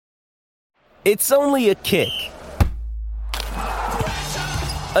It's only a kick,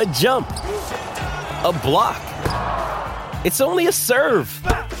 a jump, a block. It's only a serve.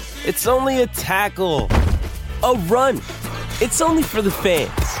 It's only a tackle, a run. It's only for the fans.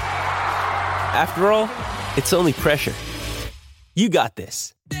 After all, it's only pressure. You got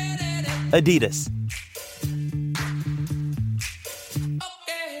this. Adidas.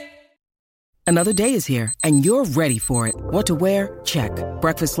 Another day is here, and you're ready for it. What to wear? Check.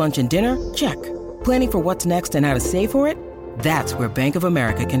 Breakfast, lunch, and dinner? Check. Planning for what's next and how to save for it? That's where Bank of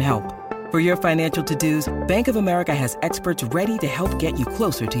America can help. For your financial to-dos, Bank of America has experts ready to help get you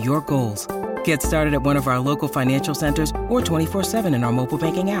closer to your goals. Get started at one of our local financial centers or 24/7 in our mobile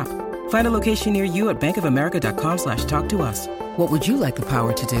banking app. Find a location near you at bankofamerica.com/talktous. What would you like the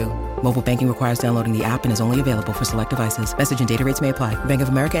power to do? Mobile banking requires downloading the app and is only available for select devices. Message and data rates may apply. Bank of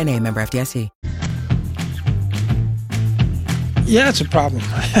America N.A., member FDIC. Yeah, it's a problem.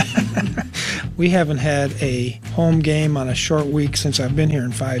 We haven't had a home game on a short week since I've been here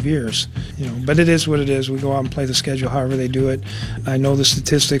in 5 years. But it is what it is. We go out and play the schedule however they do it. I know the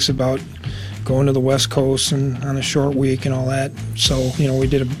statistics about going to the West Coast and on a short week and all that. So, we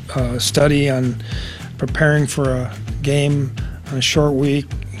did a study on preparing for a game on a short week,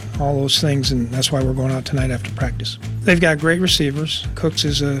 all those things, and that's why we're going out tonight after practice. They've got great receivers. Cooks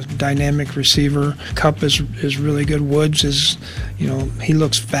is a dynamic receiver. Cup is really good. Woods is, he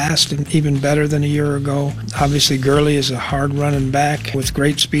looks fast and even better than a year ago. Obviously, Gurley is a hard running back with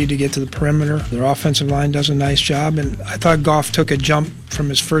great speed to get to the perimeter. Their offensive line does a nice job, and I thought Goff took a jump from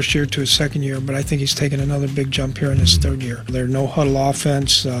his first year to his second year, but I think he's taken another big jump here in his third year. Their no-huddle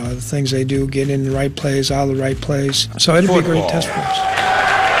offense, the things they do, get in the right plays, out of the right plays. So it'll be a great test for us.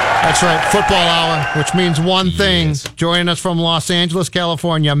 That's right, football hour, which means one thing. Joining us from Los Angeles,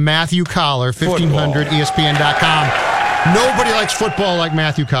 California, Matthew Collar, 1500 ESPN.com. Nobody likes football like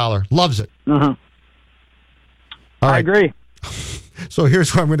Matthew Collar. Loves it. Mm-hmm. All right. I agree. So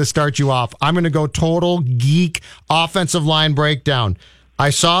here's where I'm going to start you off. I'm going to go total geek offensive line breakdown.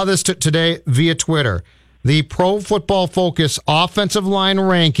 I saw this today via Twitter. The Pro Football Focus offensive line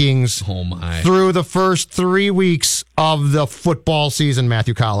rankings through the first 3 weeks of the football season,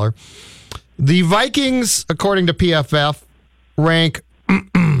 Matthew Collar. The Vikings, according to PFF, rank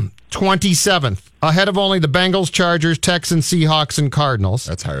 27th, ahead of only the Bengals, Chargers, Texans, Seahawks, and Cardinals.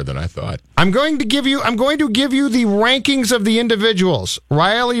 That's higher than I thought. I'm going to give you the rankings of the individuals.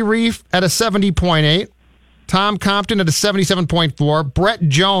 Riley Reif at a 70.8. Tom Compton at a 77.4. Brett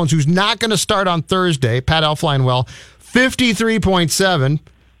Jones, who's not going to start on Thursday, Pat Elflein 53.7.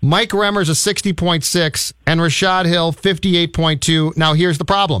 Mike Remmers a 60.6. And Rashad Hill, 58.2. Now, here's the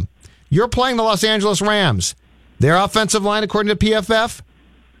problem. You're playing the Los Angeles Rams. Their offensive line, according to PFF,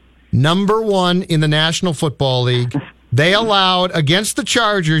 number 1 in the National Football League. They allowed, against the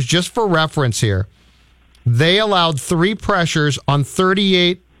Chargers, just for reference here, they allowed 3 pressures on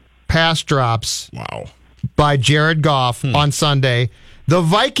 38 pass drops. Wow. By Jared Goff on Sunday. The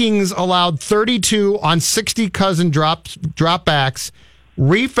Vikings allowed 32 on 60 cousin dropbacks.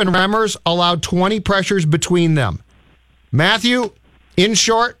 Reif and Remmers allowed 20 pressures between them. Matthew, in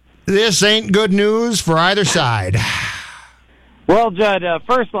short, this ain't good news for either side. Well, Judd,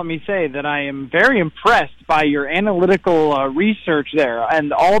 first let me say that I am very impressed by your analytical research there,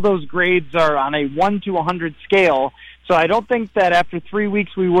 and all those grades are on a 1 to 100 scale. So I don't think that after 3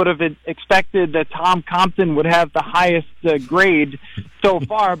 weeks we would have expected that Tom Compton would have the highest grade so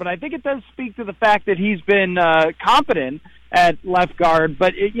far. But I think it does speak to the fact that he's been competent at left guard.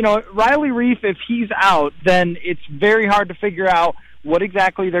 But, Riley Reif, if he's out, then it's very hard to figure out what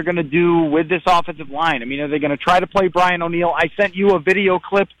exactly they're going to do with this offensive line. I mean, are they going to try to play Brian O'Neill? I sent you a video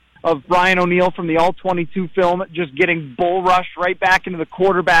clip of Brian O'Neill from the All-22 film just getting bull rushed right back into the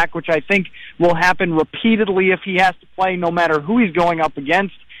quarterback, which I think will happen repeatedly if he has to play no matter who he's going up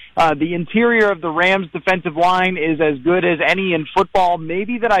against. The interior of the Rams' defensive line is as good as any in football,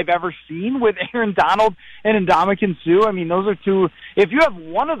 maybe that I've ever seen, with Aaron Donald and Ndamukong Suh. I mean, those are two. If you have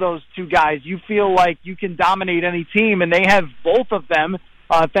one of those two guys, you feel like you can dominate any team, and they have both of them.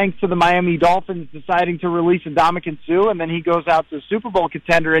 Thanks to the Miami Dolphins deciding to release Ndamukong Suh, and then he goes out to a Super Bowl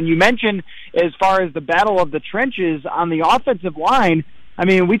contender. And you mentioned, as far as the battle of the trenches on the offensive line, I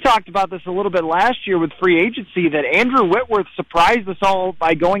mean, we talked about this a little bit last year with free agency, that Andrew Whitworth surprised us all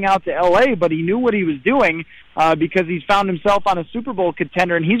by going out to L.A., but he knew what he was doing because he's found himself on a Super Bowl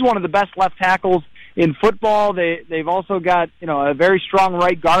contender, and he's one of the best left tackles in football. They've also got, a very strong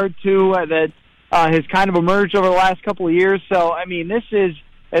right guard, too, that has kind of emerged over the last couple of years. So, I mean, this is,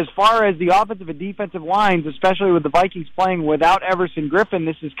 as far as the offensive and defensive lines, especially with the Vikings playing without Everson Griffin,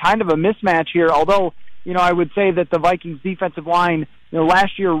 this is kind of a mismatch here, although I would say that the Vikings defensive line,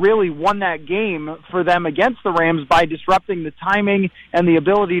 last year really won that game for them against the Rams by disrupting the timing and the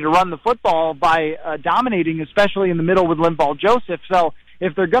ability to run the football by dominating, especially in the middle with Linval Joseph. So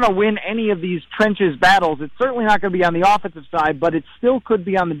if they're going to win any of these trenches battles, it's certainly not going to be on the offensive side, but it still could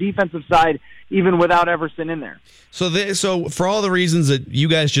be on the defensive side, even without Everson in there. So for all the reasons that you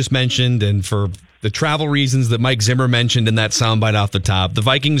guys just mentioned and for the travel reasons that Mike Zimmer mentioned in that soundbite off the top, the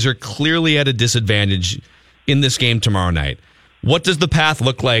Vikings are clearly at a disadvantage in this game tomorrow night. What does the path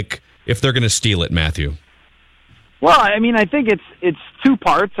look like if they're going to steal it, Matthew? Well, I think it's two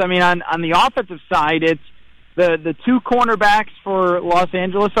parts. On the offensive side, it's the two cornerbacks for Los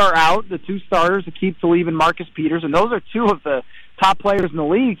Angeles are out, the two starters, Aqib Talib and Marcus Peters, and those are two of the top players in the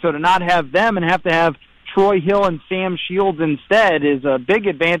league. So to not have them and have to have Troy Hill and Sam Shields instead is a big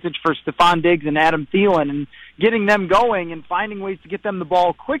advantage for Stephon Diggs and Adam Thielen, and getting them going and finding ways to get them the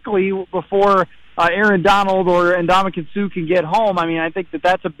ball quickly before Aaron Donald or Ndamukong Suh can get home. I think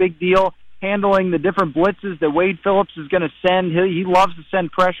that's a big deal. Handling the different blitzes that Wade Phillips is going to send. He loves to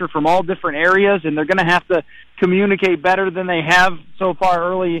send pressure from all different areas, and they're going to have to communicate better than they have so far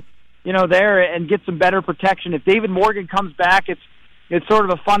early, there, and get some better protection. If David Morgan comes back, it's sort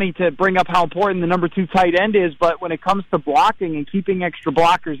of funny to bring up how important the number 2 tight end is, but when it comes to blocking and keeping extra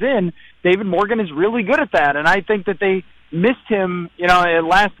blockers in, David Morgan is really good at that, and I think that they missed him,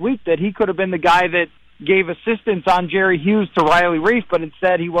 last week, that he could have been the guy that gave assistance on Jerry Hughes to Riley Reif, but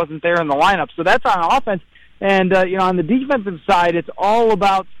instead he wasn't there in the lineup. So that's on offense. And, on the defensive side, it's all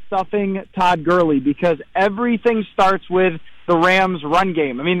about stuffing Todd Gurley because everything starts with the Rams' run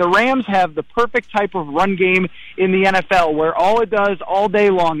game. The Rams have the perfect type of run game in the NFL where all it does all day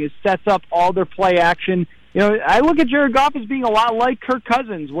long is sets up all their play action. I look at Jared Goff as being a lot like Kirk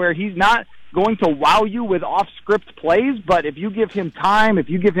Cousins, where he's not going to wow you with off-script plays, but if you give him time, if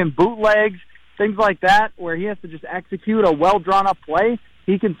you give him bootlegs, things like that, where he has to just execute a well-drawn-up play,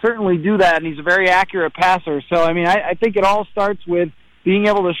 he can certainly do that, and he's a very accurate passer. So, I think it all starts with being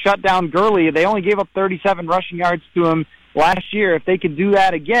able to shut down Gurley. They only gave up 37 rushing yards to him last year. If they could do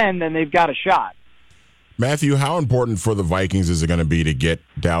that again, then they've got a shot. Matthew, how important for the Vikings is it going to be to get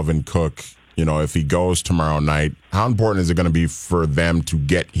Dalvin Cook, if he goes tomorrow night? How important is it going to be for them to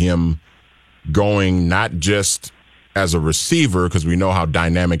get him going, not just as a receiver, because we know how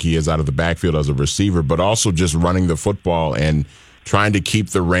dynamic he is out of the backfield as a receiver, but also just running the football and trying to keep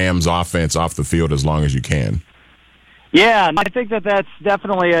the Rams offense off the field as long as you can? Yeah, I think that's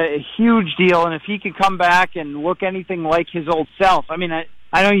definitely a huge deal, and if he can come back and look anything like his old self. I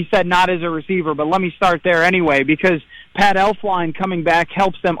know you said not as a receiver, but let me start there anyway, because Pat Elflein coming back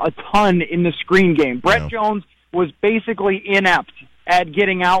helps them a ton in the screen game. Brett Jones was basically inept at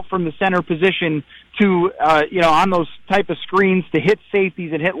getting out from the center position to, on those type of screens to hit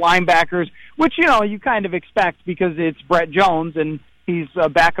safeties and hit linebackers, which, you kind of expect because it's Brett Jones and he's a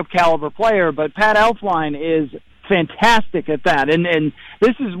backup caliber player. But Pat Elflein is fantastic at that. And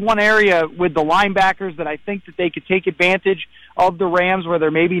this is one area with the linebackers that I think that they could take advantage of the Rams where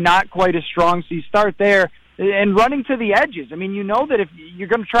they're maybe not quite as strong. So you start there and running to the edges. You know that if you're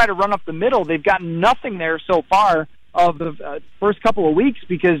going to try to run up the middle, they've got nothing there so far of the first couple of weeks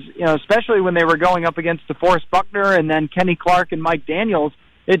because, especially when they were going up against DeForest Buckner and then Kenny Clark and Mike Daniels,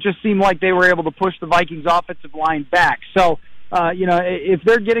 it just seemed like they were able to push the Vikings offensive line back. So, if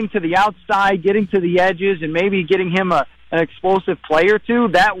they're getting to the outside, getting to the edges, and maybe getting him an explosive play or two,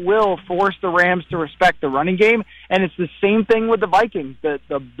 that will force the Rams to respect the running game. And it's the same thing with the Vikings. The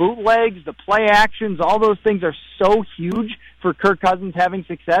bootlegs, the play actions, all those things are so huge for Kirk Cousins having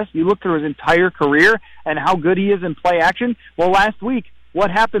success. You look through his entire career and how good he is in play action. Well, last week, what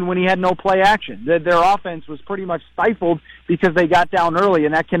happened when he had no play action? Their offense was pretty much stifled because they got down early,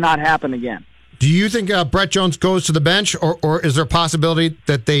 and that cannot happen again. Do you think Brett Jones goes to the bench, or is there a possibility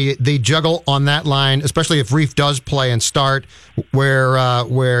that they juggle on that line, especially if Reif does play and start,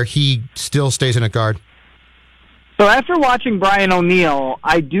 where he still stays in at guard? So after watching Brian O'Neill,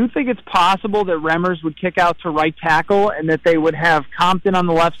 I do think it's possible that Remmers would kick out to right tackle and that they would have Compton on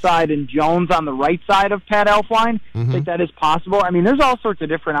the left side and Jones on the right side of Pat Elflein. I think that is possible. There's all sorts of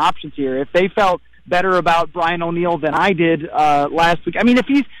different options here. If they felt better about Brian O'Neill than I did last week, if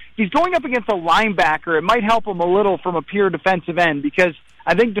he's going up against a linebacker, it might help him a little from a pure defensive end because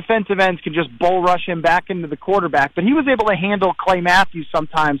I think defensive ends can just bull rush him back into the quarterback. But he was able to handle Clay Matthews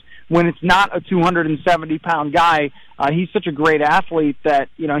sometimes when it's not a 270-pound guy. He's such a great athlete that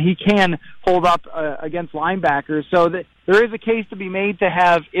he can hold up against linebackers. So there is a case to be made to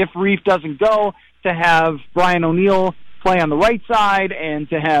have, if Reif doesn't go, to have Brian O'Neill play on the right side and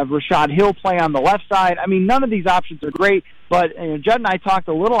to have Rashad Hill play on the left side. None of these options are great. But Judd and I talked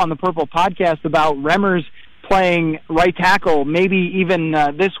a little on the Purple Podcast about Remmers playing right tackle, maybe even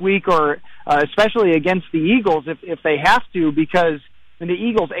this week, or especially against the Eagles if they have to, because the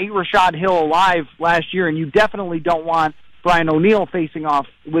Eagles ate Rashad Hill alive last year, and you definitely don't want Brian O'Neill facing off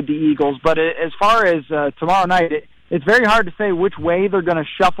with the Eagles. But as far as tomorrow night, it's very hard to say which way they're going to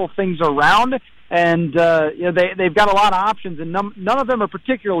shuffle things around. And they've got a lot of options, and none of them are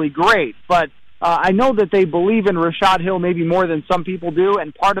particularly great. But I know that they believe in Rashad Hill maybe more than some people do,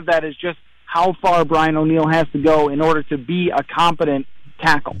 and part of that is just how far Brian O'Neill has to go in order to be a competent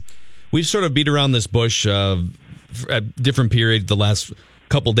tackle. We've sort of beat around this bush at different periods the last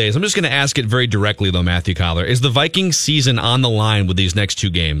couple days. I'm just going to ask it very directly, though, Matthew Collar. Is the Vikings season on the line with these next 2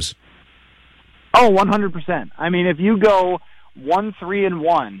 games? Oh, 100%. I mean, if you go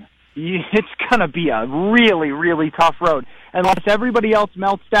 1-3-1, it's going to be a really, really tough road unless everybody else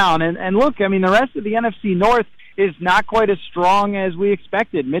melts down. And look, I mean, the rest of the NFC North is not quite as strong as we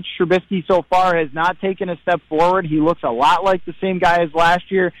expected. Mitch Trubisky so far has not taken a step forward. He looks a lot like the same guy as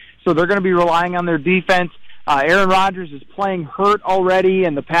last year, so they're going to be relying on their defense. Aaron Rodgers is playing hurt already,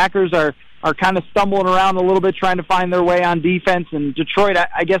 and the Packers are kind of stumbling around a little bit trying to find their way on defense. And Detroit,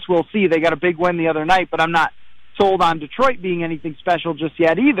 I guess we'll see. They got a big win the other night, but I'm not sold on Detroit being anything special just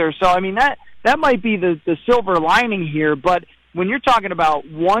yet either. So, I mean, that might be the silver lining here, but when you're talking about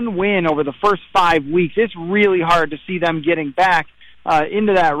one win over the first 5 weeks, it's really hard to see them getting back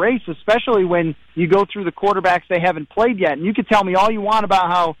into that race, especially when you go through the quarterbacks they haven't played yet. And you could tell me all you want about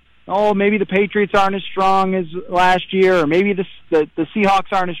how, maybe the Patriots aren't as strong as last year, or maybe the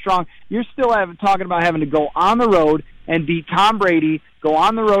Seahawks aren't as strong. You're still talking about having to go on the road and beat Tom Brady, go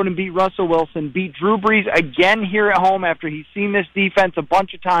on the road and beat Russell Wilson, beat Drew Brees again here at home after he's seen this defense a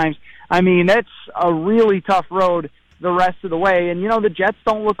bunch of times. I mean, that's a really tough road the rest of the way. And, the Jets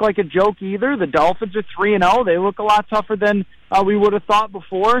don't look like a joke either. The Dolphins are 3-0. They look a lot tougher than we would have thought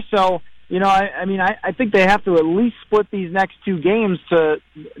before. So, I think they have to at least split these next 2 games to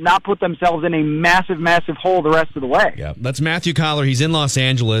not put themselves in a massive, massive hole the rest of the way. Yeah, that's Matthew Collar. He's in Los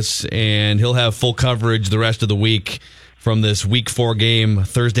Angeles, and he'll have full coverage the rest of the week from this Week 4 game,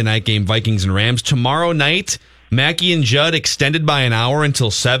 Thursday night game, Vikings and Rams. Tomorrow night, Mackie and Judd extended by an hour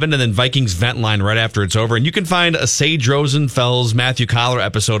until 7, and then Vikings Vent Line right after it's over. And you can find a Sage Rosenfels Matthew Collar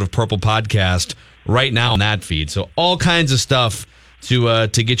episode of Purple Podcast right now on that feed. So all kinds of stuff to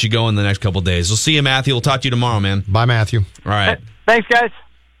get you going the next couple of days. We'll see you, Matthew. We'll talk to you tomorrow, man. Bye, Matthew. All right. Thanks, guys.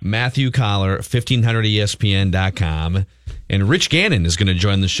 Matthew Collar, 1500ESPN.com. And Rich Gannon is going to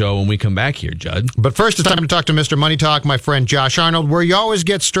join the show when we come back here, Judd. But first, it's time to talk to Mr. Money Talk, my friend Josh Arnold, where you always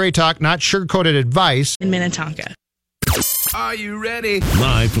get straight talk, not sugar-coated advice. In Minnetonka. Are you ready?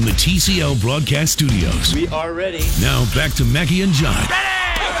 Live from the TCL Broadcast Studios. We are ready. Now back to Mackie and Judd. Ready!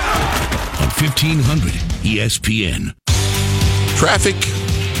 On 1500 ESPN. Traffic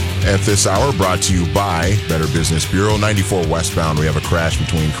at this hour brought to you by Better Business Bureau. 94 westbound, we have a crash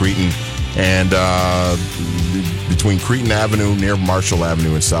between Cretin and between Cretin Avenue near Marshall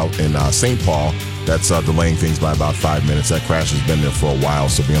Avenue in St. Paul. That's delaying things by about 5 minutes. That crash has been there for a while,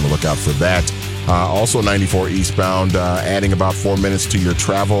 so be on the lookout for that. Also 94 eastbound, adding about 4 minutes to your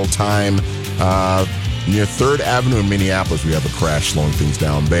travel time. Near 3rd Avenue in Minneapolis, we have a crash slowing things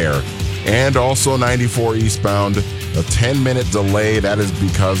down there. And also 94 eastbound, a 10-minute delay. That is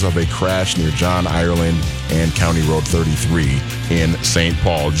because of a crash near John Ireland and County Road 33 in St.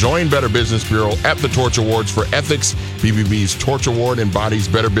 Paul. Join Better Business Bureau at the Torch Awards for Ethics. BBB's Torch Award embodies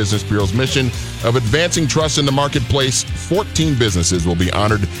Better Business Bureau's mission of advancing trust in the marketplace. 14 businesses will be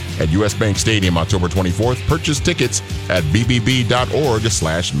honored at U.S. Bank Stadium October 24th. Purchase tickets at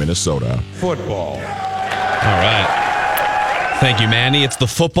bbb.org/Minnesota. Football. All right. Thank you, Manny. It's the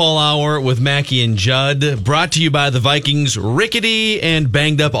Football Hour with Mackie and Judd, brought to you by the Vikings' rickety and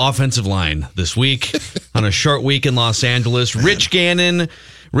banged-up offensive line this week on a short week in Los Angeles. Rich Gannon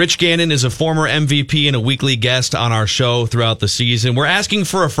is a former MVP and a weekly guest on our show throughout the season. We're asking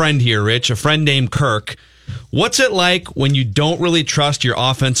for a friend here, Rich, a friend named Kirk. What's it like when you don't really trust your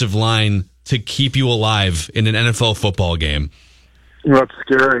offensive line to keep you alive in an NFL football game? Well, it's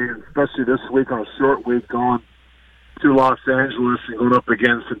scary, especially this week on a short week going to Los Angeles and going up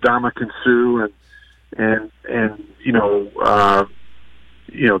against Ndamukong Suh and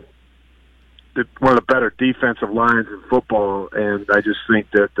one of the better defensive lines in football, and I just think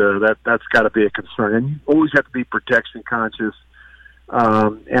that that's got to be a concern. And you always have to be protection conscious.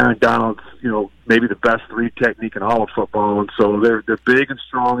 Aaron Donald's, maybe the best 3 technique in all of football, and so they're big and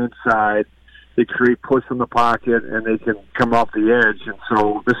strong inside. They create push in the pocket, and they can come off the edge. And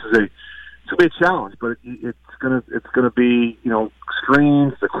so this is it's gonna be a challenge, but it's gonna be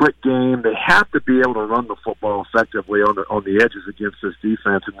screens, the quick game. They have to be able to run the football effectively on the edges against this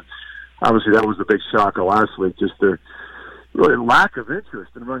defense. And obviously that was the big shocker last week, just their really lack of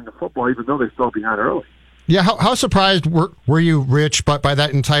interest in running the football, even though they fell behind early. Yeah, how surprised were you, Rich, by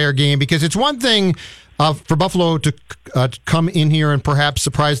that entire game? Because it's one thing for Buffalo to come in here and perhaps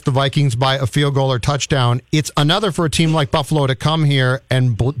surprise the Vikings by a field goal or touchdown. It's another for a team like Buffalo to come here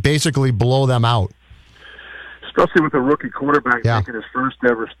and basically blow them out. Especially with a rookie quarterback making his first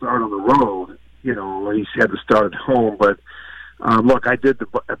ever start on the road. You know, he's had to start at home. But, look, I did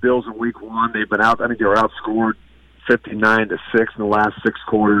the Bills in week one. They've been out. I think they were outscored 59-6 in the last 6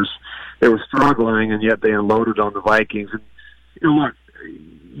 quarters. They were struggling, and yet they unloaded on the Vikings. And, you know, look,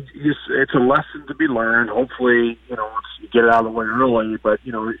 it's a lesson to be learned. Hopefully, you know, you get it out of the way early. But,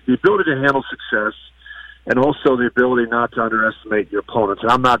 you know, the ability to handle success and also the ability not to underestimate your opponents.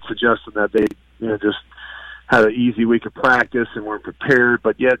 And I'm not suggesting that they, you know, just had an easy week of practice and weren't prepared.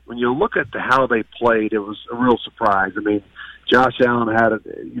 But yet, when you look at how they played, it was a real surprise. I mean, Josh Allen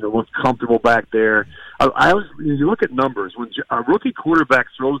looked comfortable back there. You look at numbers. When a rookie quarterback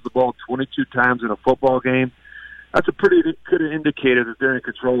throws the ball 22 times in a football game, that's a pretty good indicator that they're in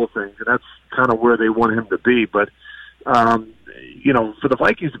control of things, and that's kind of where they want him to be. But, you know, for the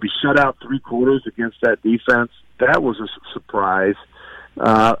Vikings to be shut out 3 quarters against that defense, that was a surprise.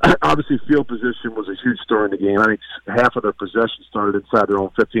 Obviously, field position was a huge story in the game. I think half of their possessions started inside their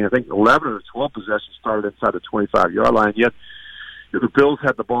own 15. I think 11 of the 12 possessions started inside the 25-yard line, yet the Bills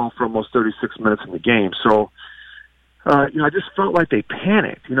had the ball for almost 36 minutes in the game. So, you know, I just felt like they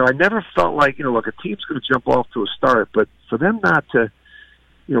panicked. You know, I never felt like, you know, look, a team's going to jump off to a start, but for them not to,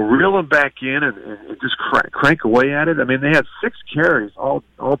 you know, reel them back in and just crank away at it. I mean, they had 6 carries all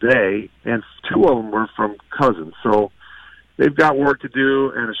day, and 2 of them were from Cousins. So they've got work to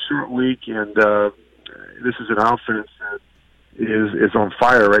do and a short week, and this is an offense that is on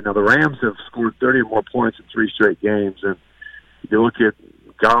fire right now. The Rams have scored 30 or more points in 3 straight games, and you look at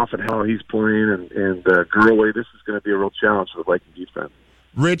Goff and how he's playing and Gurley, this is going to be a real challenge for the Viking defense.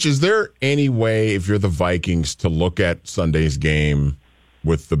 Rich, is there any way, if you're the Vikings, to look at Sunday's game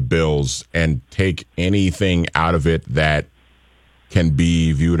with the Bills and take anything out of it that can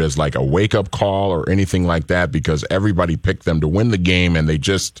be viewed as like a wake-up call or anything like that? Because everybody picked them to win the game, and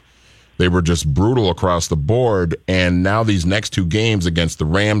they were just brutal across the board. And now these next 2 games against the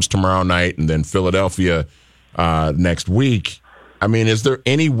Rams tomorrow night and then Philadelphia next week, I mean, is there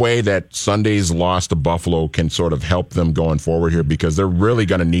any way that Sunday's loss to Buffalo can sort of help them going forward here? Because they're really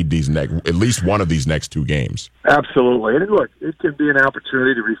going to need at least one of these next 2 games. Absolutely. And look, it can be an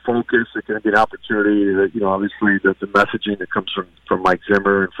opportunity to refocus. It can be an opportunity that, you know, obviously the messaging that comes from Mike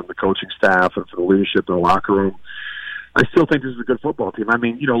Zimmer and from the coaching staff and from the leadership in the locker room. I still think this is a good football team. I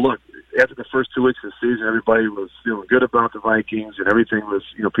mean, you know, look, after the first 2 weeks of the season, everybody was feeling good about the Vikings and everything was,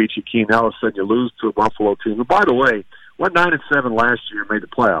 you know, peachy keen. Now all of a sudden you lose to a Buffalo team. And by the way, went 9-7 last year, made the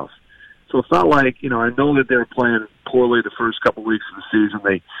playoffs. So it's not like, you know, I know that they were playing poorly the first couple of weeks of the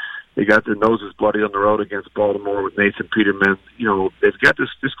season. They got their noses bloody on the road against Baltimore with Nathan Peterman. You know, they've got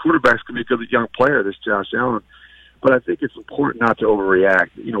this quarterback's going to be a good young player, this Josh Allen. But I think it's important not to overreact,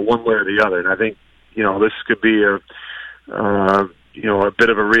 you know, one way or the other. And I think, you know, this could be a bit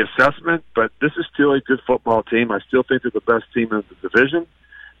of a reassessment, but this is still a good football team. I still think they're the best team in the division,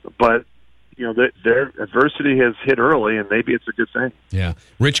 but you know, their adversity has hit early, and maybe it's a good thing. Yeah.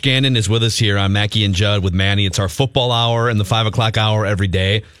 Rich Gannon is with us here on Mackey and Judd with Manny. It's our football hour and the 5 o'clock hour every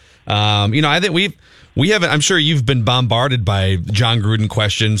day. You know, I think we haven't, I'm sure you've been bombarded by John Gruden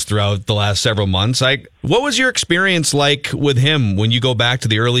questions throughout the last several months. What was your experience like with him when you go back to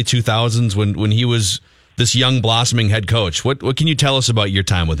the early 2000s when he was this young blossoming head coach? What can you tell us about your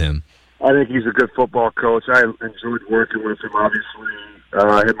time with him? I think he's a good football coach. I enjoyed working with him, obviously.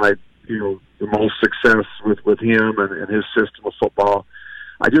 I had my, you know, the most success with him and his system of football.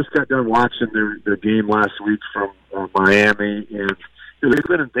 I just got done watching their game last week from Miami, and you know,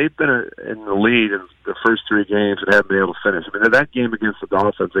 they've been in the lead in the first 3 games and haven't been able to finish. I mean, that game against the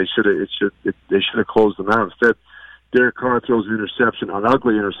Dolphins, they should have closed them out. Instead, Derek Carr throws an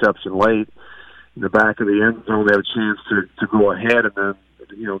ugly interception late in the back of the end zone. They have a chance to go ahead, and then,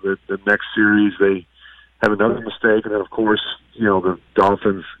 you know, the next series they have another mistake, and then of course, you know, the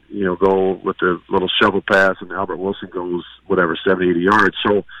Dolphins, you know, go with the little shovel pass, and Albert Wilson goes 70, 80 yards.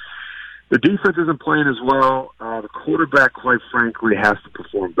 So the defense isn't playing as well. The quarterback, quite frankly, has to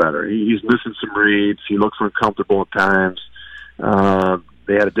perform better. He's missing some reads. He looks uncomfortable at times.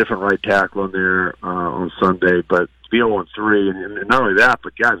 They had a different right tackle in there on Sunday, but to be 0-3, and not only that,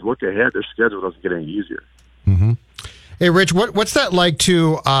 but guys, look ahead. Their schedule doesn't get any easier. Mm-hmm. Hey, Rich, what's that like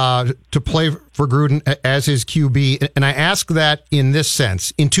to play for Gruden as his QB? And I ask that in this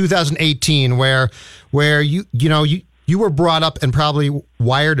sense, in 2018, where you were brought up and probably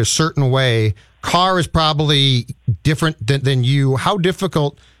wired a certain way. Carr is probably different than you. How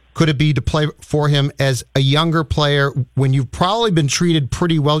difficult could it be to play for him as a younger player when you've probably been treated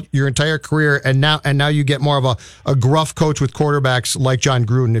pretty well your entire career, and now you get more of a gruff coach with quarterbacks like John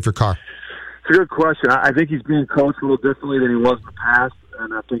Gruden if you're Carr? It's a good question. I think he's being coached a little differently than he was in the past,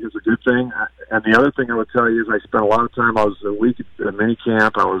 and I think it's a good thing. And the other thing I would tell you is I spent a lot of time. I was a week at a mini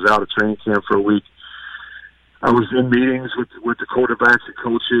camp. I was out at training camp for a week. I was in meetings with the quarterbacks and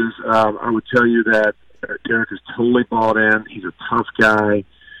coaches. I would tell you that Derek is totally bought in. He's a tough guy.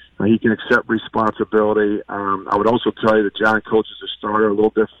 He can accept responsibility. I would also tell you that John coaches a starter a little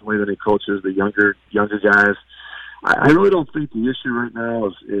differently than he coaches the younger guys. I really don't think the issue right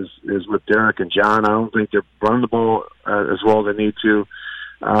now is with Derek and John. I don't think they're running the ball as well as they need to.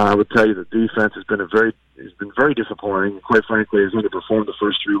 I would tell you the defense has been very disappointing. Quite frankly, has underperformed the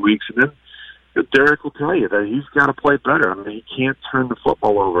first 3 weeks. And then Derek will tell you that he's got to play better. I mean, he can't turn the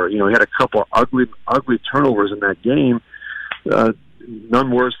football over. He had a couple ugly turnovers in that game.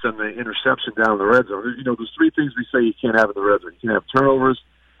 None worse than the interception down in the red zone. There's three things we say you can't have in the red zone. You can't have turnovers,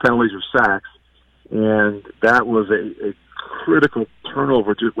 penalties, or sacks. And that was a critical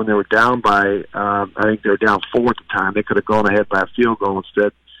turnover when they were down by, I think they were down 4 at the time. They could have gone ahead by a field goal.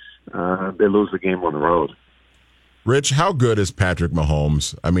 Instead, they lose the game on the road. Rich, how good is Patrick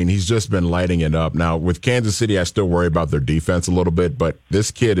Mahomes? I mean, he's just been lighting it up. Now, with Kansas City, I still worry about their defense a little bit, but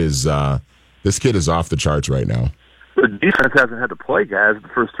this kid is off the charts right now. The defense hasn't had to play guys the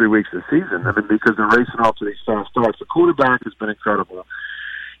first 3 weeks of the season. I mean, because they're racing off to these fast starts. The quarterback has been incredible.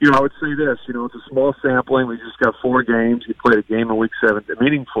 I would say this, it's a small sampling. We just got 4 games. He played a game in week 7, a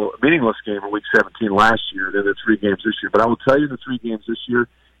meaningless game in week 17 last year, then the 3 games this year. But I will tell you the 3 games this year,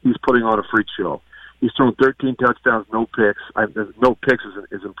 he's putting on a freak show. He's thrown 13 touchdowns, no picks. No picks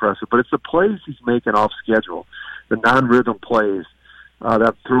is impressive, but it's the plays he's making off schedule, the non-rhythm plays.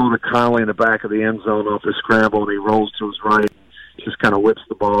 That throw to Conley in the back of the end zone off the scramble, and he rolls to his right and just kind of whips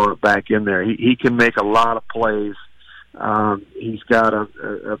the ball back in there. He can make a lot of plays. He's got a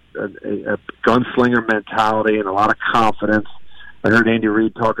gunslinger mentality and a lot of confidence. I heard Andy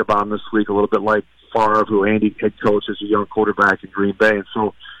Reid talk about him this week a little bit like Favre, who Andy head coach as a young quarterback in Green Bay. And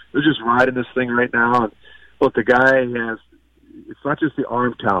so they're just riding this thing right now. And look, the guy it's not just the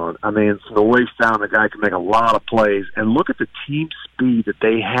arm talent. I mean, from the waist down, the guy can make a lot of plays. And look at the team speed that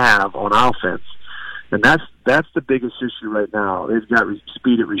they have on offense. And that's the biggest issue right now. They've got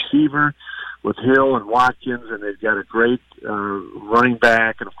speed at receiver with Hill and Watkins, and they've got a great running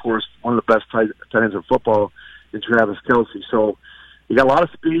back, and of course one of the best tight ends in football in Travis Kelce. So you got a lot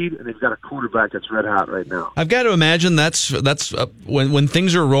of speed, and they've got a quarterback that's red hot right now. I've got to imagine that's when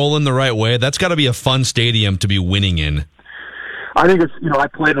things are rolling the right way. That's got to be a fun stadium to be winning in. I think it's I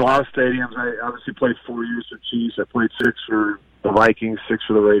played in a lot of stadiums. I obviously played 4 years for Chiefs. I played 6 for the Vikings, 6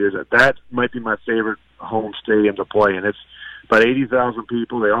 for the Raiders. That might be my favorite home stadium to play in. It's about 80,000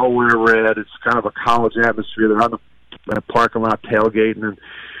 people. They all wear red. It's kind of a college atmosphere. They're on the parking lot tailgating.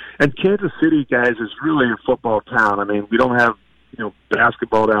 And Kansas City, guys, is really a football town. I mean, we don't have,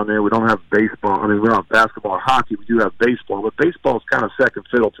 basketball down there. We don't have baseball. I mean, we don't have basketball or hockey. We do have baseball. But baseball is kind of second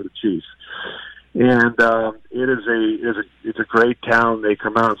fiddle to the Chiefs. And it's a great town. They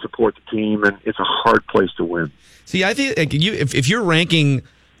come out and support the team, and it's a hard place to win. See, I think if you're ranking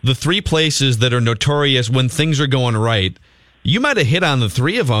the 3 places that are notorious when things are going right, you might have hit on the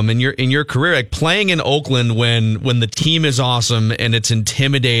 3 of them in your career. Like playing in Oakland when the team is awesome and it's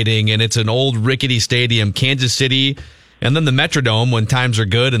intimidating and it's an old rickety stadium, Kansas City, and then the Metrodome when times are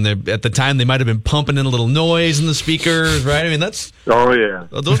good, and at the time they might have been pumping in a little noise in the speakers, right? I mean, those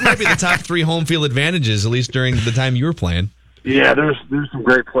might be the top 3 home field advantages, at least during the time you were playing. Yeah, there's some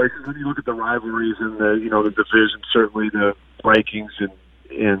great places. When you look at the rivalries and the division, certainly the Vikings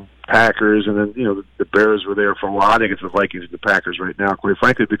and Packers, and then the Bears were there for a while. I think it's the Vikings and the Packers right now, quite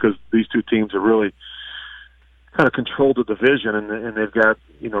frankly, because these 2 teams have really kind of controlled the division, and they've got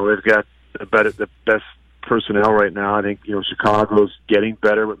the best personnel right now. I think Chicago's getting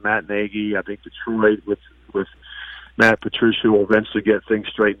better with Matt Nagy. I think Detroit with Matt Patricia will eventually get things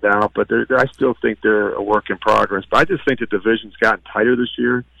straightened out, but I still think they're a work in progress. But I just think the division's gotten tighter this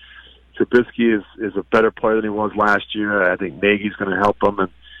year. Trubisky is a better player than he was last year. I think Nagy's going to help him. And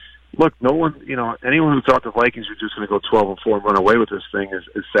look, no one, anyone who thought the Vikings were just going to go 12-4 and run away with this thing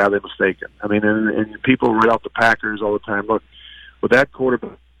is sadly mistaken. I mean, and people write out the Packers all the time. Look, with that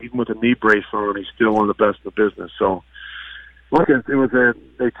quarterback, even with a knee brace on, he's still one of the best in the business. So look,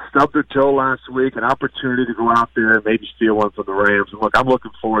 they stubbed their toe last week, an opportunity to go out there and maybe steal one from the Rams. And look, I'm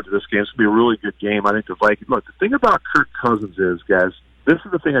looking forward to this game. It's going to be a really good game. I think the Vikings. Look, the thing about Kirk Cousins is, guys, this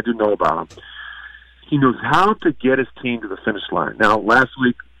is the thing I do know about him. He knows how to get his team to the finish line. Now, last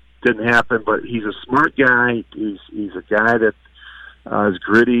week didn't happen, but he's a smart guy. He's a guy that is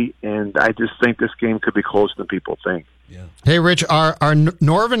gritty, and I just think this game could be closer than people think. Yeah. Hey, Rich, are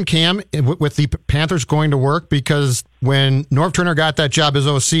Norv and Cam with the Panthers going to work? Because when Norv Turner got that job as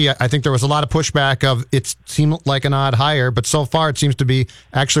OC, I think there was a lot of pushback of it seemed like an odd hire, but so far it seems to be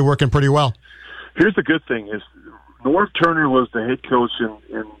actually working pretty well. Here's the good thing is Norv Turner was the head coach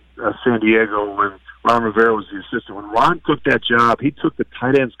in San Diego when Ron Rivera was the assistant. When Ron took that job, he took the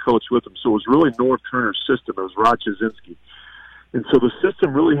tight ends coach with him. So it was really Norv Turner's system. It was Rod Jasinski. And so the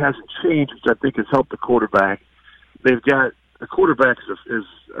system really hasn't changed, which I think has helped the quarterback. They've got a quarterback is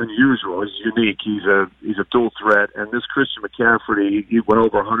unusual. He's unique. He's a dual threat. And this Christian McCaffrey, he went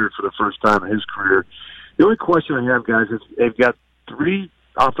over 100 for the first time in his career. The only question I have, guys, is they've got 3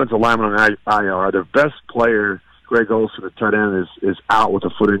 offensive linemen on IR. Their best player, Greg Olsen, the tight end, is out with a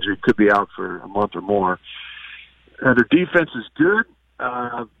foot injury. Could be out for a month or more. Their defense is good,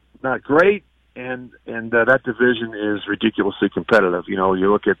 not great, and that division is ridiculously competitive. You know,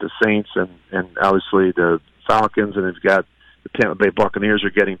 you look at the Saints and obviously the Falcons, and they've got the Tampa Bay Buccaneers are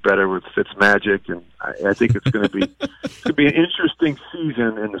getting better with Fitzmagic, and I think it's going to be an interesting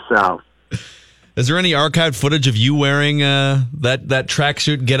season in the South. Is there any archived footage of you wearing that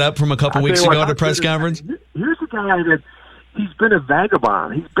tracksuit get-up from a couple weeks ago at a press conference? Here's a guy that he's been a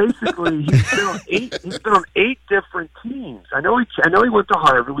vagabond. He's basically he's been on 8 different teams. I know he went to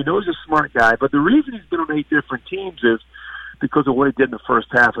Harvard. We know he's a smart guy, but the reason he's been on 8 different teams is because of what he did in the first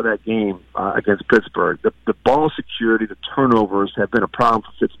half of that game against Pittsburgh. The ball security, the turnovers have been a problem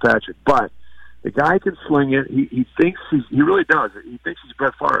for Fitzpatrick, but the guy can sling it. He thinks he really does. He thinks he's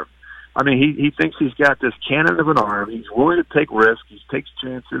Brett Favre. I mean, he thinks he's got this cannon of an arm. He's willing to take risks. He takes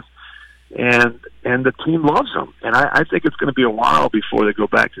chances, and the team loves him. And I think it's going to be a while before they go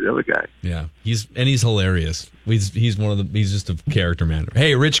back to the other guy. Yeah, he's hilarious. He's just a character man.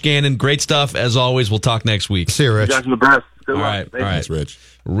 Hey, Rich Gannon, great stuff as always. We'll talk next week. See you, Rich. You guys are the best. Good all luck. right. Thanks, Rich.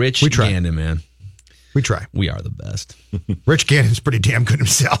 Rich Gannon, man. We try. We are the best. Rich Gannon's pretty damn good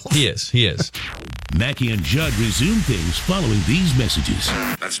himself. He is. Mackey and Judd resume things following these messages.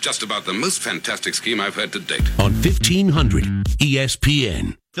 That's just about the most fantastic scheme I've heard to date. On 1500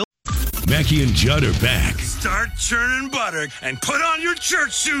 ESPN. Mackey and Judd are back. Start churning butter and put on your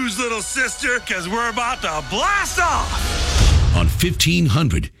church shoes, little sister, because we're about to blast off. On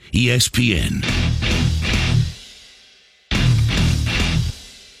 1500 ESPN.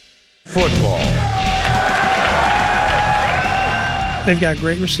 Football. They've got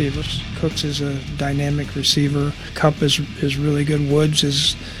great receivers. Cooks is a dynamic receiver. Kupp is really good. Woods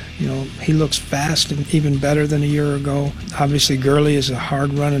is, he looks fast and even better than a year ago. Obviously, Gurley is a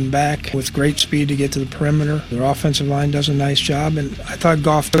hard running back with great speed to get to the perimeter. Their offensive line does a nice job, and I thought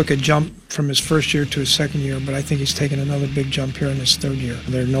Goff took a jump from his first year to his second year, but I think he's taken another big jump here in his third year.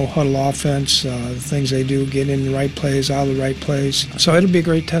 Their no-huddle offense, the things they do, get in the right plays, out of the right plays. So it'll be a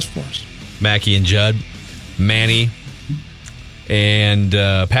great test for us. Mackey and Judd, Manny, and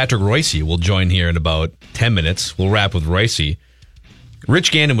Patrick Royce will join here in about 10 minutes. We'll wrap with Royce.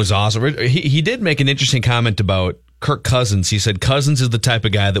 Rich Gannon was awesome. He did make an interesting comment about Kirk Cousins. He said Cousins is the type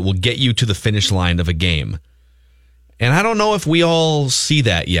of guy that will get you to the finish line of a game. And I don't know if we all see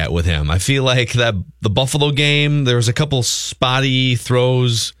that yet with him. I feel like the Buffalo game, there was a couple spotty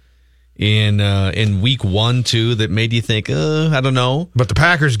throws in week 1, too, that made you think, I don't know. But the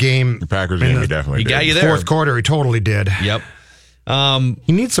Packers game, he definitely did. Got you there. Fourth quarter, he totally did. Yep.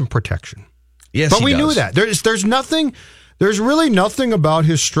 He needs some protection. Yes, but we knew that. There's really nothing about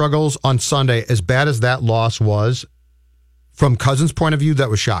his struggles on Sunday, as bad as that loss was, from Cousins' point of view,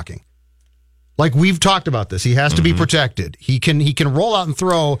 that was shocking. Like, we've talked about this. He has to be protected. He can roll out and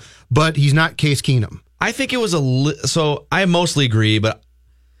throw, but he's not Case Keenum. I think it was so I mostly agree, but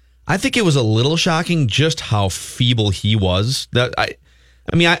I think it was a little shocking just how feeble he was.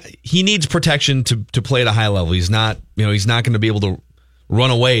 He needs protection to play at a high level. He's not going to be able to run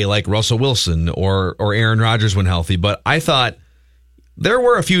away like Russell Wilson or Aaron Rodgers when healthy. But I thought there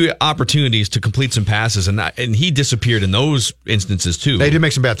were a few opportunities to complete some passes, and he disappeared in those instances too. They did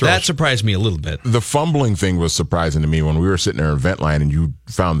make some bad throws. That surprised me a little bit. The fumbling thing was surprising to me when we were sitting there in vent line and you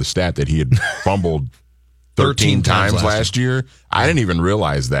found the stat that he had fumbled 13 times last year. I didn't even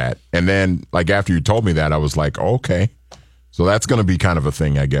realize that. And then, after you told me that, I was like, okay. So that's going to be kind of a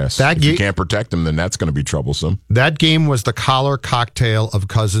thing, I guess. If you can't protect him, then that's going to be troublesome. That game was the collar cocktail of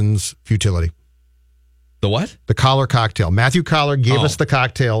Cousins' futility. The what? The Collar cocktail. Matthew Collar gave us the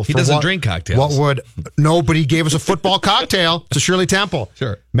cocktail. He doesn't drink cocktails. No, but he gave us a football cocktail to Shirley Temple.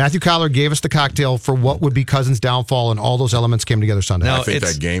 Sure. Matthew Collar gave us the cocktail for what would be Cousins' downfall, and all those elements came together Sunday. I think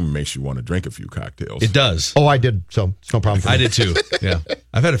that game makes you want to drink a few cocktails. It does. Oh, I did, so it's no problem for me. I did too. Yeah.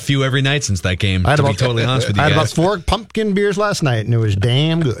 I've had a few every night since that game, to be totally honest with you guys. I had about 4 pumpkin beers last night, and it was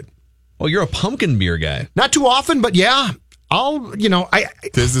damn good. Oh, you're a pumpkin beer guy. Not too often, but yeah.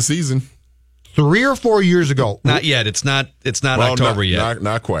 Tis the season. 3 or 4 years ago. Not yet. It's not October yet.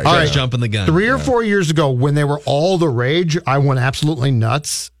 Not quite. All right. Jumping the gun. 3 or 4 years ago, when they were all the rage, I went absolutely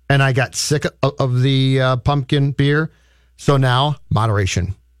nuts, and I got sick of the pumpkin beer. So now,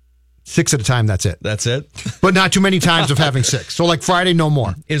 moderation. 6 at a time, that's it. That's it? But not too many times of having 6. So like Friday, no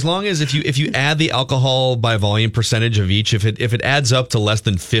more. As long as if you add the alcohol by volume percentage of each, if it adds up to less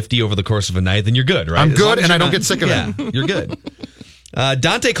than 50 over the course of a night, then you're good, right? I'm good, and I don't get sick of it. Yeah, you're good.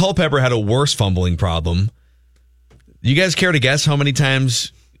 Dante Culpepper had a worse fumbling problem. You guys care to guess how many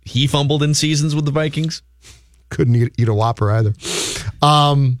times he fumbled in seasons with the Vikings? Couldn't eat a Whopper either.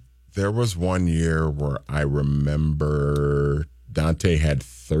 There was one year where I remember Dante had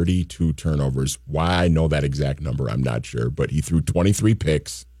 32 turnovers. Why I know that exact number, I'm not sure, but he threw 23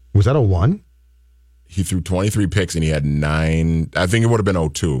 picks. Was that a 1? He threw 23 picks, and he had 9. I think it would have been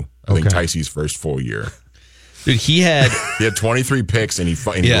 02. I think Tyce's first full year. Dude, he had 23 picks, and he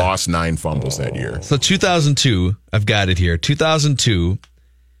lost 9 fumbles that year. So 2002, I've got it here. 2002,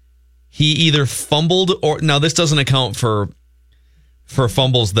 he either fumbled or now this doesn't account for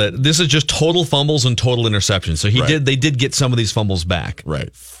fumbles this is just total fumbles and total interceptions. So they did get some of these fumbles back.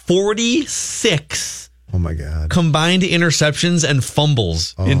 Right. 46. Oh my God. Combined interceptions and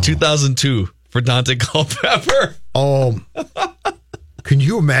fumbles in 2002 for Dante Culpepper. Oh. Can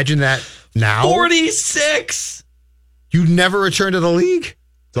you imagine that now? 46. You never returned to the league?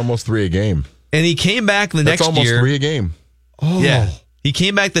 It's almost 3 a game. And he came back the next year. That's almost 3 a game. Oh. Yeah. He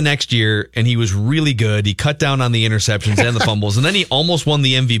came back the next year, and he was really good. He cut down on the interceptions and the fumbles, and then he almost won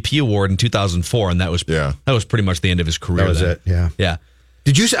the MVP award in 2004, and that was pretty much the end of his career. That was it, yeah. Yeah.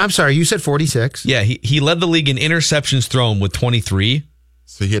 I'm sorry, you said 46? Yeah, he led the league in interceptions thrown with 23.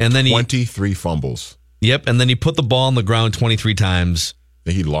 So he had 23 fumbles. Yep, and then he put the ball on the ground 23 times.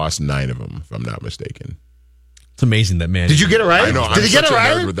 And he lost 9 of them, if I'm not mistaken. It's amazing that man. Did you get it right? I know. Did he get it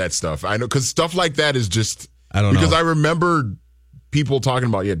right? I'm nerd with that stuff. I know, because stuff like that is just... I don't know. Because I remember people talking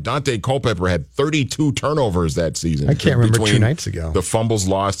about, Dante Culpepper had 32 turnovers that season. I can't remember 2 nights ago. The fumbles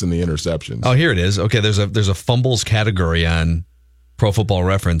lost and the interceptions. Oh, here it is. Okay, there's a fumbles category on Pro Football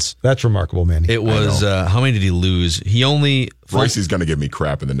Reference. That's remarkable, man. It was, how many did he lose? He only... Ricey's going to give me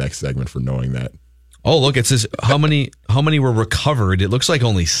crap in the next segment for knowing that. Oh, look, it says how many were recovered. It looks like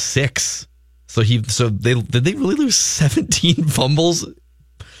only 6. Did they really lose 17 fumbles?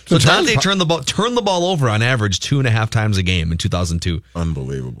 So Dante turned the ball over on average 2.5 times a game in 2002.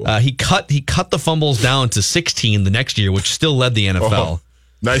 Unbelievable. He cut the fumbles down to 16 the next year, which still led the NFL. Oh,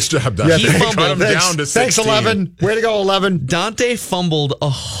 nice job, Dante. He fumbled down to 16. Thanks, 11. Way to go, 11. Dante fumbled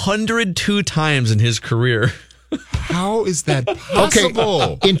 102 times in his career. How is that possible?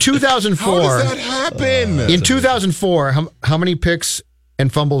 Okay, in 2004, how does that happen? In 2004, how many picks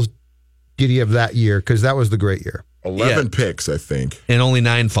and fumbles did he have that year? Because that was the great year. 11 picks, I think. And only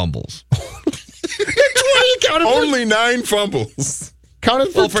 9 fumbles. Only 9 fumbles.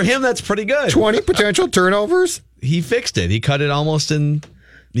 Well, for him, that's pretty good. 20 potential turnovers? He fixed it. He cut it almost in...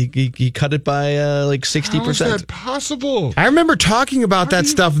 He cut it by like 60%. How is that possible? I remember talking about that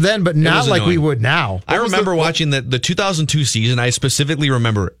stuff then, but not like we would now. I remember watching the 2002 season. I specifically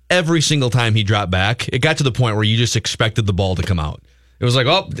remember every single time he dropped back, it got to the point where you just expected the ball to come out. It was like,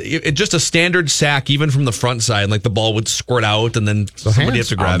 it just a standard sack, even from the front side. Like the ball would squirt out, and then somebody has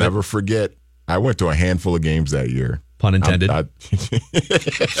to grab it. I'll never forget. I went to a handful of games that year. Pun intended. Just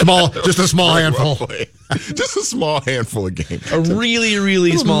a small handful. Just a small handful of games. A really,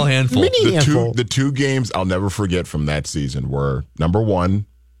 really small handful. The 2 games I'll never forget from that season were, number 1,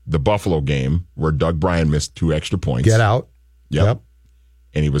 the Buffalo game, where Doug Bryan missed 2 extra points. Get out. Yep.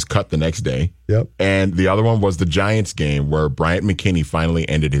 And he was cut the next day. Yep. And the other one was the Giants game, where Bryant McKinney finally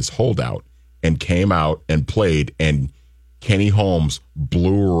ended his holdout and came out and played, and Kenny Holmes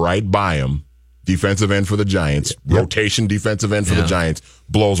blew right by him. Defensive end for the Giants, rotation defensive end for the Giants,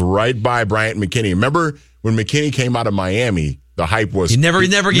 blows right by Bryant McKinney. Remember when McKinney came out of Miami, the hype was he never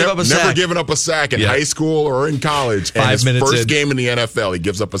gave up a sack. Never given up a sack in high school or in college. 5 minutes first in. game in the NFL, he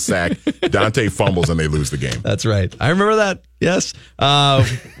gives up a sack. Dante fumbles and they lose the game. That's right. I remember that. Yes.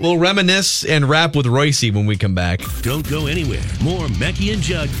 We'll reminisce and rap with Royce when we come back. Don't go anywhere. More Mackey and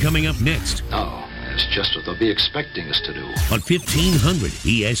Judd coming up next. Oh, that's just what they'll be expecting us to do. On 1500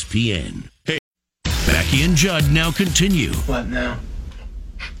 ESPN. Hey, Mackey Mackey and Judd now continue. What now?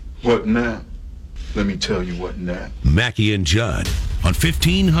 What now? Let me tell you what now. Mackey and Judd on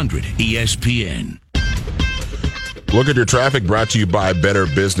 1500 ESPN. Look at your traffic, brought to you by Better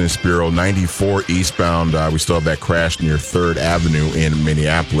Business Bureau. 94 eastbound. We still have that crash near 3rd Avenue in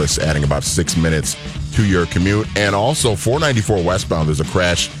Minneapolis, adding about 6 minutes to your commute. And also 494 westbound, there's a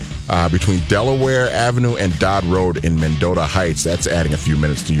crash between Delaware Avenue and Dodd Road in Mendota Heights. That's adding a few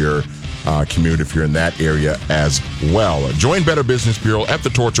minutes to your commute if you're in that area as well. Join Better Business Bureau at the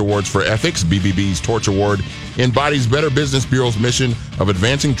Torch Awards for Ethics. BBB's Torch Award embodies Better Business Bureau's mission of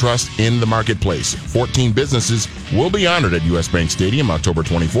advancing trust in the marketplace. 14 businesses will be honored at U.S. Bank Stadium October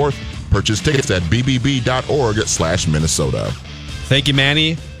 24th. Purchase tickets at bbb.org/Minnesota. Thank you,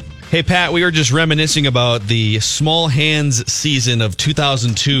 Manny. Hey, Pat, we were just reminiscing about the small hands season of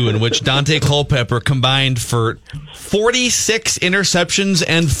 2002 in which Dante Culpepper combined for 46 interceptions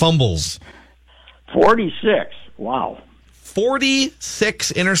and fumbles. 46. Wow.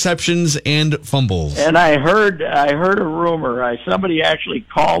 46 interceptions and fumbles. And I heard a rumor. Somebody actually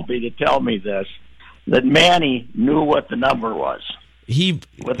called me to tell me this, that Manny knew what the number was. He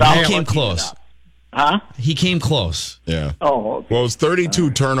came close. Huh? He came close. Yeah. Oh, okay. Well, it was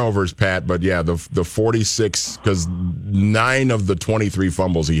 32 turnovers, Pat, but yeah, the 46, because 9 of the 23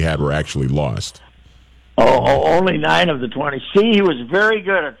 fumbles he had were actually lost. Oh, only 9 of the 20. See, he was very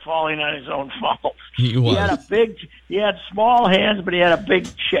good at falling on his own fumbles. He was. He had small hands, but he had a big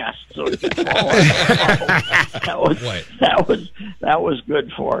chest, so he could fall on his fumbles. That was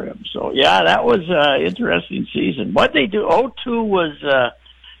good for him. So yeah, that was an interesting season. What they do? 02 was.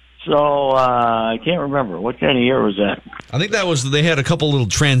 I can't remember. What kind of year was that? I think that was, they had a couple little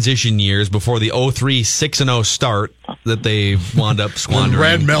transition years before the 03 6-0 start that they wound up squandering.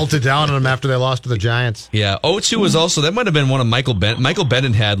 Red melted down on them after they lost to the Giants. Yeah, 02 was also, that might have been one of Michael Bennett. Michael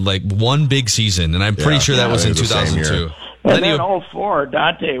Bennett had like one big season, and I'm pretty sure that was in 2002. And then 04,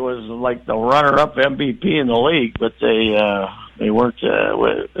 Dante was like the runner-up MVP in the league, but they weren't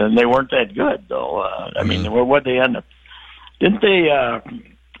that good though. I mean, what they end up? Didn't they?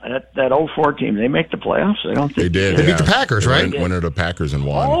 That 04 team, they make the playoffs? I don't think they did. They beat the Packers, right? Went to the Packers and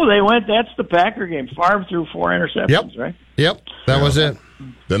won. Oh, they went. That's the Packer game. Favre threw 4 interceptions, right? Yep, that was it.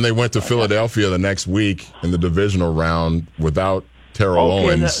 Then they went to Philadelphia the next week in the divisional round without Terrell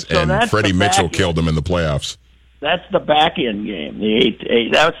Owens, and Freddie Mitchell killed them in the playoffs. That's the back-end game.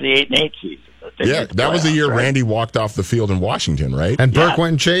 That was the 8-8 season. Yeah, that was the year Randy walked off the field in Washington, right? And Burke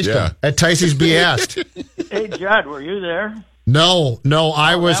went and chased him at Ticey's behest. Hey, Judd, were you there? No,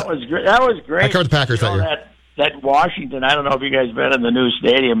 I was. That was great. That was great. I covered the Packers that year. That Washington, I don't know if you guys been in the new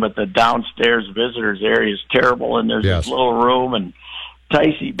stadium, but the downstairs visitors area is terrible, and there's this little room, and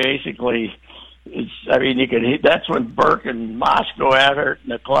Ticey basically, that's when Burke and Moss go at her in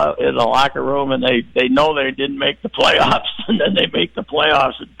the locker room, and they know they didn't make the playoffs, and then they make the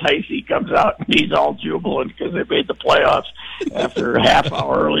playoffs, and Ticey comes out, and he's all jubilant because they made the playoffs. After a half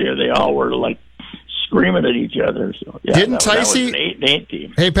hour earlier, they all were like screaming at each other. So yeah, didn't Ticey? That was an 8-8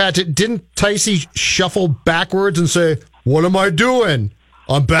 team. Hey Pat, didn't Ticey shuffle backwards and say, "What am I doing?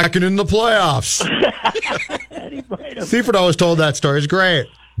 I'm backing in the playoffs." Seifert always told that story. It's great.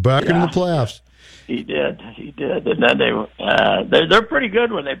 Backing in the playoffs. He did, and then they're pretty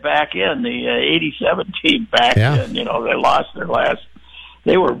good when they back in. The 87 team back in. They lost their last.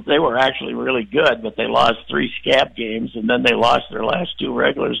 They were actually really good, but they lost 3 scab games, and then they lost their last 2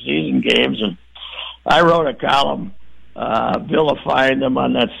 regular season games. And I wrote a column vilifying them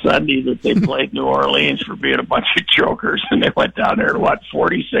on that Sunday that they played New Orleans for being a bunch of jokers, and they went down there and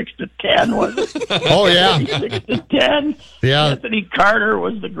 46-10 was it? Oh yeah, 46-10. Yeah, Anthony Carter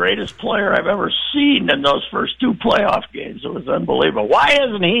was the greatest player I've ever seen in those first 2 playoff games. It was unbelievable. Why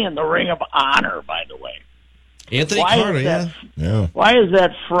isn't he in the Ring of Honor, by the way? Anthony Carter, yeah. Why is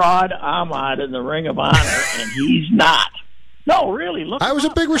that fraud Ahmad in the Ring of Honor and he's not? No, really. Look, I was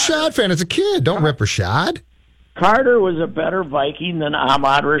a big Rashad fan as a kid. Don't rip Rashad. Carter was a better Viking than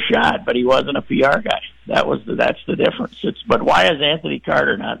Ahmad Rashad, but he wasn't a PR guy. That's the difference. But why is Anthony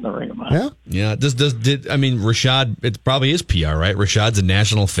Carter not in the Ring of Honor? Yeah. Rashad? It probably is PR, right? Rashad's a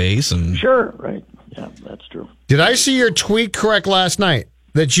national face, and sure, right? Yeah, that's true. Did I see your tweet correct last night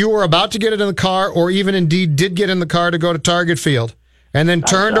that you were about to get in the car, or even indeed did get in the car to go to Target Field, and then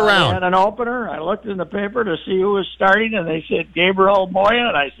turned around? I had an opener. I looked in the paper to see who was starting, and they said Gabriel Moya,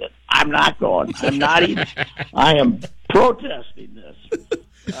 and I said, I'm not going. I'm not even. I am protesting this.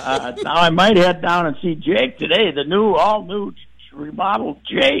 Now I might head down and see Jake today, the all new remodeled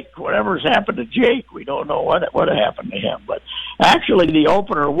Jake. Whatever's happened to Jake, we don't know what happened to him. But actually, the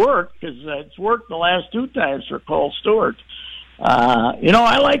opener worked because it's worked the last 2 times for Cole Stewart.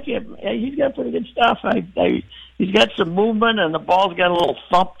 I like him. He's got pretty good stuff. He's got some movement, and the ball's got a little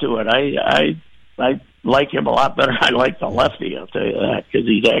thump to it. I like him a lot better. I like the lefty, I'll tell you that, because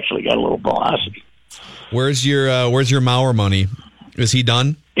he's actually got a little velocity. Where's your Mauer money? Is he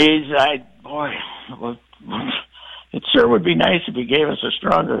done? Well, it sure would be nice if he gave us a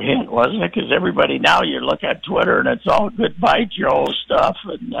stronger hint, wasn't it? Because everybody now, you look at Twitter and it's all goodbye Joe stuff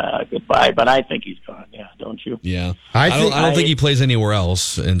and goodbye. But I think he's gone. Yeah, don't you? Yeah, I don't think he plays anywhere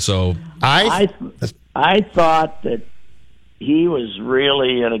else, and so I thought that he was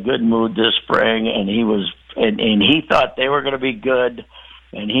really in a good mood this spring, and he thought they were going to be good,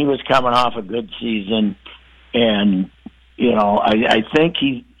 and he was coming off a good season, and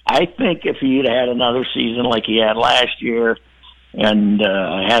I think if he'd had another season like he had last year and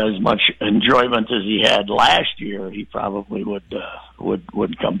had as much enjoyment as he had last year, he probably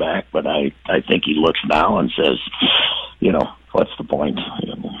would come back. But I think he looks now and says, what's the point?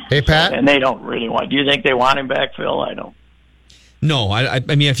 Hey, Pat. And they don't really want. Do you think they want him back, Phil? I don't. No, I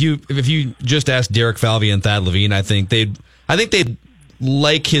mean, if you just ask Derek Falvey and Thad Levine, I think they'd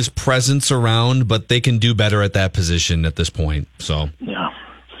like his presence around, but they can do better at that position at this point. So yeah.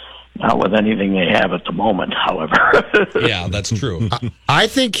 Not with anything they have at the moment, however. Yeah, that's true. I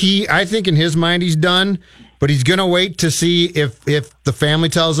think in his mind he's done, but he's going to wait to see if the family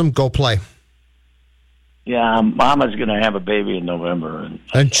tells him, go play. Yeah, Mama's going to have a baby in November.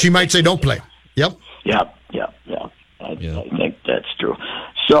 And she might say, don't play. Yep. Yep. I think that's true.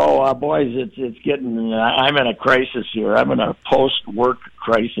 So, boys, it's getting. I'm in a crisis here. I'm in a post-work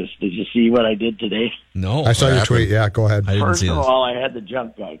crisis. Did you see what I did today? No, I saw your tweet. Yeah, go ahead. First of all, I had the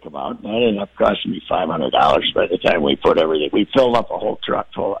junk guy come out, and that ended up costing me $500 by the time we put everything. We filled up a whole truck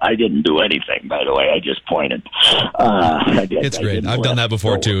full. I didn't do anything, by the way. I just pointed. I did. It's great. I've done that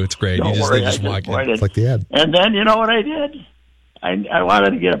before too. It's great. They just walk in. It's like the ad. And then you know what I did? I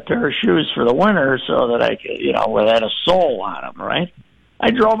wanted to get a pair of shoes for the winter so that I could, that had a sole on them, right? I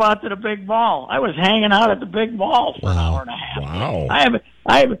drove out to the big mall. I was hanging out at the big mall for an hour and a half. Wow.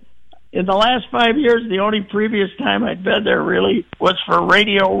 I have in the last 5 years, the only previous time I'd been there really was for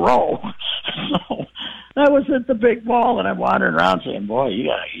Radio Row. So I was at the big mall, and I'm wandering around saying, "Boy, you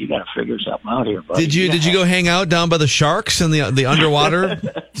got to figure something out here, buddy." Did you go hang out down by the sharks and the underwater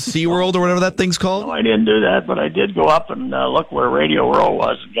SeaWorld or whatever that thing's called? No, I didn't do that, but I did go up and look where Radio Row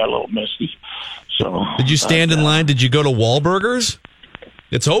was and got a little misty. So did you stand in line? Did you go to Wahlburgers?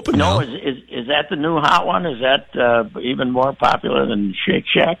 It's open now. No, is that the new hot one? Is that even more popular than Shake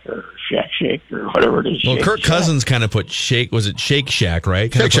Shack or Shack Shake or whatever it is? Well, Kirk Cousins kind of put Shake Shack, right?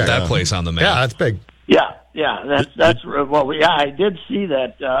 Kind of put that place on the map. Yeah, that's big. Yeah, that's well. Yeah, I did see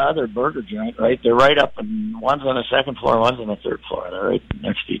that other burger joint. Right, they're right up, and one's on the second floor, one's on the third floor. They're right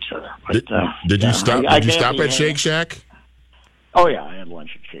next to each other. But, did you stop? Did you stop at Shake Shack? Oh yeah, I had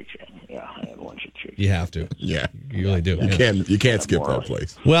lunch at Shake Shack. Yeah, I had lunch at Shake Shack. You have to. Yeah, you really do. You can't skip that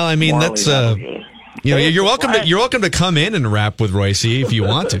place. Well, I mean, that's you're welcome to come in and rap with Royce if you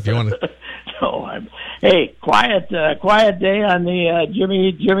want. No, hey, quiet day on the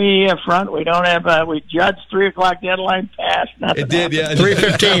Jimmy front. We don't have we judged 3:00 deadline passed. It did, yeah.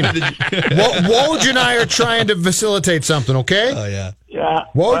 3:15. Woj and I are trying to facilitate something. Okay. Oh yeah. Yeah.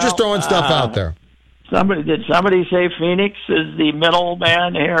 Woj is throwing stuff out there. Did somebody say Phoenix is the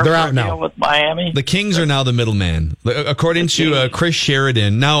middleman here? They're out now with Miami. The Kings are now the middleman, according to Chris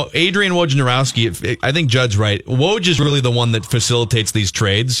Sheridan. Now, Adrian Wojnarowski, I think Judd's right. Woj is really the one that facilitates these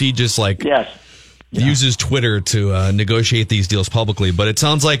trades. He just uses Twitter to negotiate these deals publicly. But it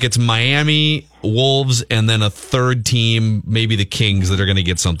sounds like it's Miami, Wolves, and then a third team, maybe the Kings, that are going to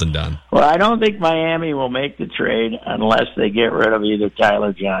get something done. Well, I don't think Miami will make the trade unless they get rid of either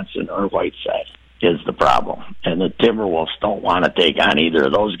Tyler Johnson or Whiteside. Is the problem, and the Timberwolves don't want to take on either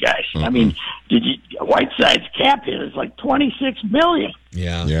of those guys. Mm-hmm. I mean, Whiteside's cap hit is like $26 million.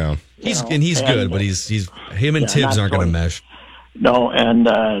 Yeah. He's good, but he's him and Tibbs aren't going to mesh. No,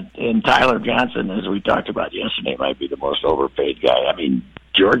 and Tyler Johnson, as we talked about yesterday, might be the most overpaid guy. I mean,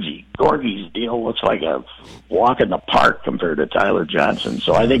 Gorgie's deal looks like a walk in the park compared to Tyler Johnson.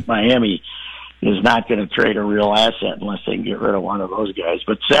 So I think Miami is not going to trade a real asset unless they can get rid of one of those guys.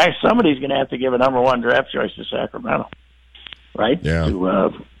 But somebody's going to have to give a number one draft choice to Sacramento, right? Yeah.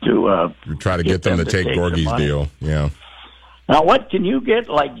 To try to get them to take Gorgie's deal. Yeah. Now, what can you get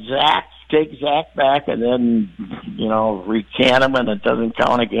like Zach? Take Zach back and then recant him, and it doesn't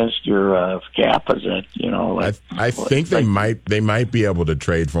count against your cap. Is it I think they might be able to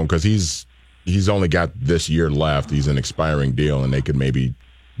trade for him because he's only got this year left. He's an expiring deal, and they could maybe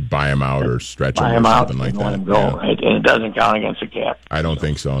buy him out or stretch him or something like that. Let him go, right? And it doesn't count against the cap. I don't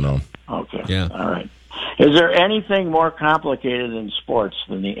think so, no. Okay. Yeah. All right. Is there anything more complicated in sports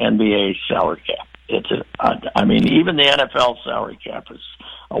than the NBA salary cap? Even the NFL salary cap is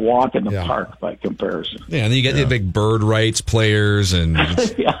a walk in the park by comparison. Yeah, and then you get the big bird rights players and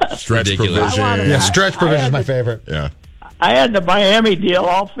stretch provision. Stretch provision is my favorite. Yeah. I had the Miami deal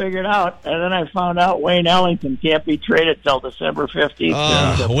all figured out, and then I found out Wayne Ellington can't be traded till December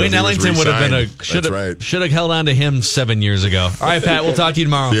 15th. Wayne Ellington would have been should have held on to him 7 years ago. All right, Pat, we'll talk to you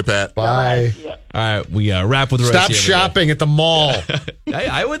tomorrow. See you, Pat. Bye. All right, we wrap with the rest. Stop shopping at the mall.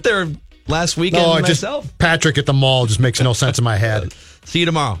 I went there last weekend myself. Just Patrick at the mall just makes no sense in my head. See you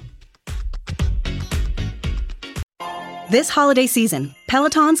tomorrow. This holiday season,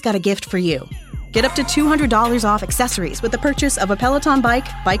 Peloton's got a gift for you. Get up to $200 off accessories with the purchase of a Peloton bike,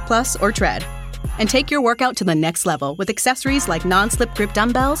 Bike Plus, or Tread. And take your workout to the next level with accessories like non-slip grip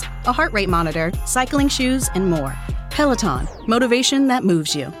dumbbells, a heart rate monitor, cycling shoes, and more. Peloton, motivation that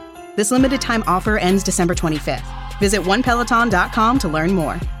moves you. This limited time offer ends December 25th. Visit onepeloton.com to learn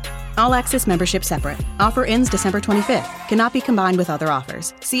more. All access membership separate. Offer ends December 25th. Cannot be combined with other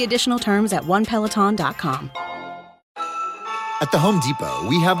offers. See additional terms at onepeloton.com. At the Home Depot,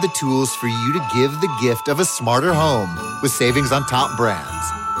 we have the tools for you to give the gift of a smarter home with savings on top brands,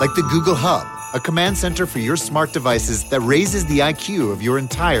 like the Google Hub, a command center for your smart devices that raises the IQ of your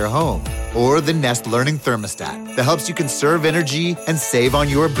entire home, or the Nest Learning Thermostat that helps you conserve energy and save on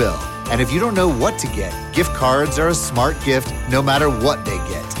your bill. And if you don't know what to get, gift cards are a smart gift no matter what they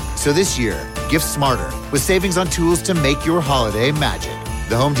get. So this year, gift smarter with savings on tools to make your holiday magic.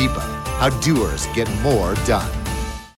 The Home Depot, how doers get more done.